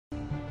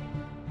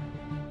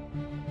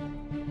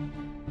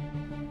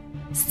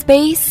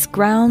Space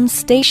Ground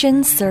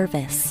Station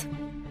Service.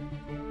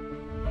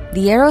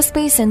 The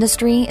aerospace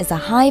industry is a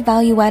high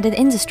value-added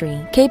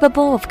industry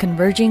capable of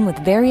converging with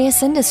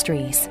various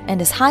industries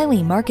and is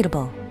highly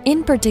marketable.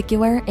 In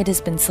particular, it has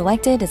been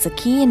selected as a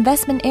key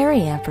investment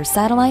area for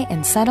satellite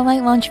and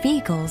satellite launch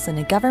vehicles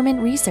in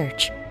government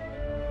research.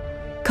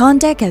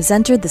 CONTEC has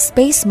entered the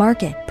space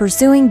market,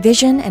 pursuing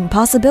vision and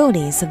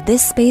possibilities of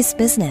this space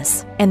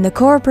business, and the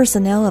core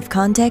personnel of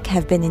CONTEC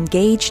have been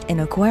engaged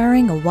in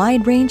acquiring a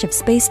wide range of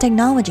space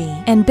technology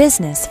and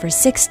business for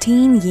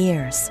 16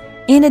 years.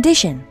 In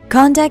addition,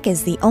 CONTEC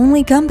is the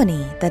only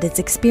company that has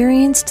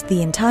experienced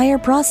the entire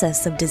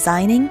process of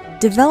designing,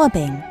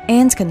 developing,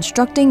 and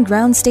constructing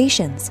ground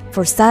stations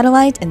for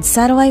satellite and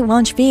satellite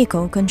launch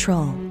vehicle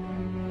control.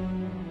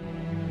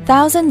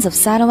 Thousands of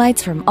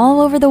satellites from all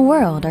over the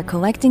world are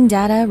collecting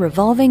data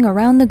revolving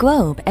around the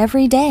globe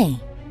every day,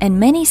 and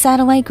many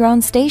satellite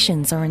ground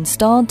stations are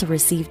installed to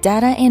receive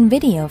data and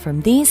video from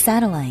these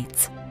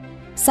satellites.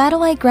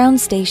 Satellite ground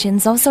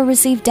stations also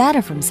receive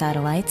data from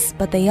satellites,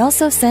 but they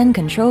also send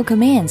control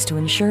commands to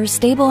ensure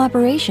stable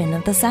operation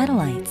of the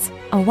satellites.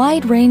 A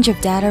wide range of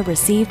data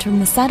received from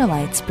the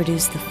satellites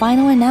produce the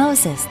final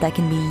analysis that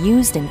can be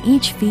used in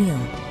each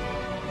field.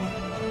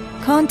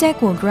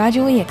 CONTEC will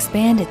gradually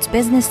expand its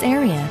business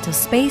area to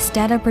space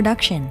data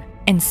production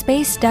and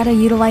space data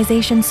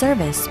utilization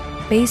service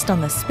based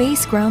on the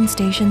Space Ground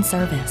Station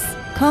Service.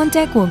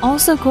 CONTEC will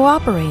also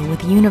cooperate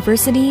with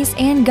universities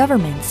and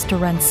governments to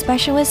run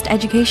specialist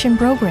education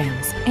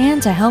programs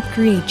and to help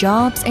create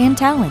jobs and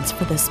talents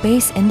for the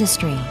space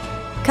industry.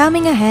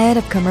 Coming ahead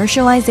of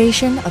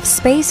commercialization of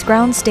Space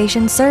Ground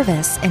Station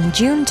Service in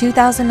June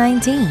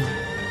 2019,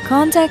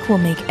 CONTEC will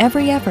make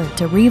every effort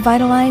to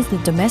revitalize the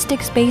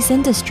domestic space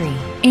industry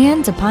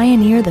and to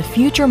pioneer the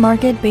future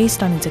market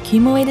based on its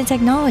accumulated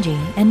technology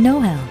and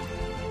know-how.